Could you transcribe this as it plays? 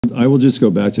I will just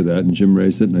go back to that, and Jim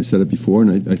raised it, and I said it before,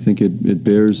 and I think it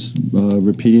bears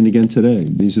repeating again today.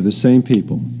 These are the same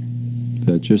people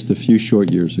that just a few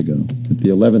short years ago, at the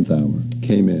 11th hour,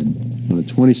 came in on a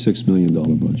 $26 million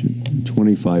budget,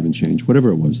 25 and change,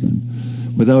 whatever it was then,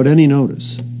 without any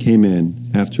notice, came in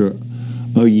after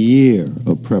a year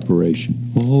of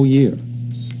preparation, a whole year,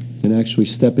 and actually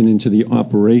stepping into the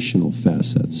operational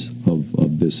facets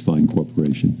of this fine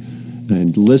corporation,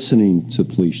 and listening to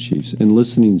police chiefs, and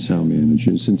listening to town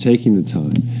managers, and taking the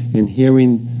time, and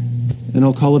hearing, and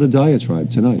I'll call it a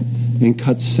diatribe tonight, and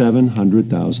cut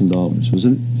 $700,000.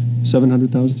 Wasn't it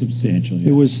 $700,000? Substantial.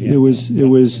 Yeah. It was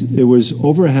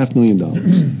over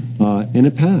 $500,000, and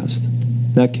it passed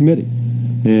that committee.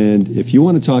 And if you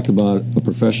want to talk about a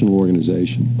professional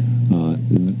organization,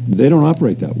 they don't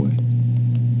operate that way,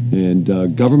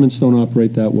 and governments don't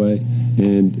operate that way,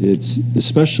 and it's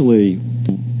especially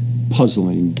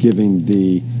puzzling given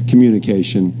the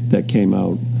communication that came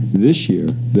out this year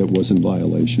that was in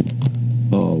violation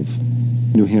of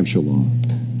New Hampshire law,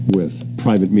 with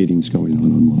private meetings going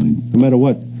on online, no matter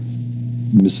what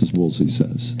Mrs. Woolsey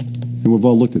says. And we've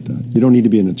all looked at that. You don't need to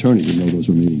be an attorney to know those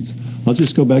were meetings. I'll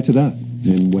just go back to that.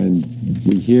 And when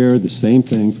we hear the same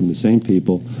thing from the same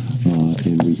people,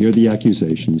 and we hear the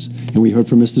accusations, and we heard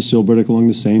from Mr. Silberdick along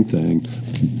the same thing,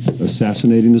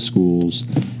 assassinating the schools,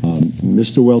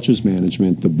 Mr. Welch's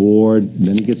management, the board,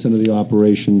 then he gets into the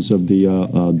operations of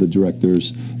the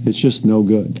directors. It's just no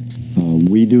good.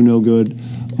 We do no good.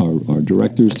 Our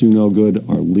directors do no good.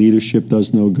 Our leadership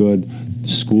does no good. The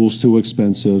school's too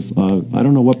expensive. I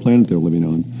don't know what planet they're living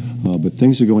on, but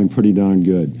things are going pretty darn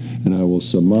good. And I will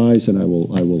surmise, and I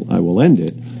will end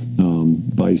it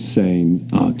by saying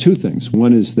two things.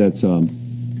 One is that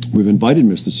we've invited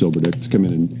Mr. Silberdick to come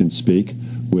in and speak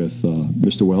with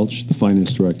Mr. Welch, the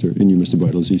finance director, and you, Mr.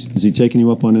 Bridle. Is he taking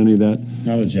you up on any of that?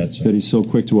 Not as yet, sir. That he's so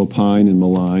quick to opine and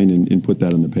malign and put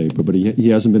that in the paper, but he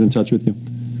hasn't been in touch with you?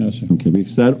 No, sir. Okay,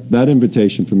 because that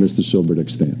invitation from Mr. Silberdick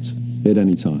stands at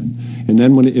any time. And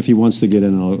then if he wants to get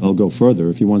in, I'll go further,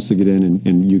 if he wants to get in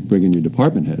and you bring in your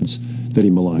department heads that he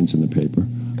maligns in the paper,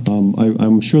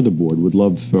 I'm sure the board would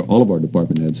love for all of our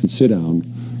department heads to sit down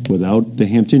without the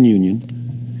Hampton Union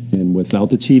and without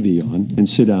the TV on, and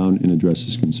sit down and address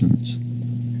his concerns.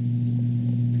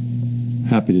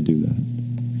 Happy to do that.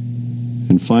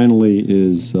 And finally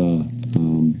is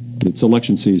it's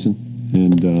election season,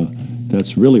 and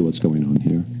that's really what's going on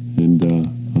here. And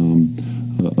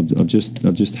I've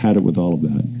just had it with all of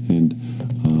that. And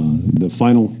the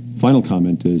final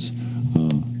comment is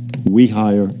we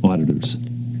hire auditors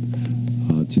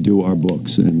to do our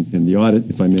books, and the audit,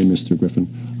 if I may, Mr. Griffin.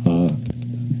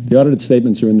 The audited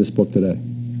statements are in this book today.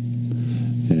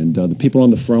 And the people on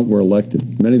the front were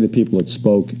elected. Many of the people that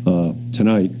spoke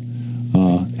tonight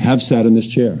have sat in this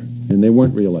chair, and they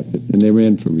weren't reelected, and they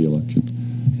ran for reelection.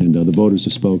 And the voters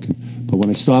have spoken. But when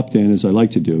I stopped in, as I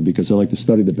like to do, because I like to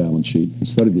study the balance sheet and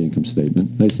study the income statement,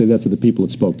 and I say that to the people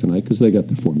that spoke tonight because they got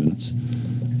their 4 minutes.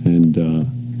 And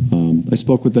I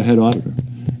spoke with the head auditor.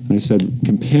 And I said,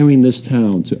 comparing this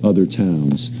town to other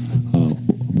towns,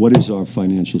 what is our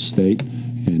financial state?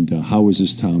 And how is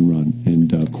this town run?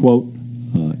 And quote,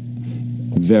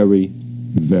 very,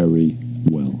 very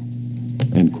well,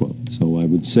 end quote. So I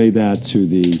would say that to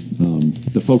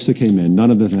the folks that came in.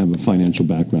 None of them have a financial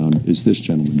background, as this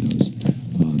gentleman does.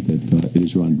 That it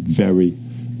is run very,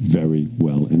 very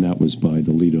well. And that was by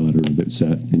the lead auditor that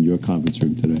sat in your conference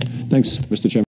room today. Thanks, Mr. Chairman.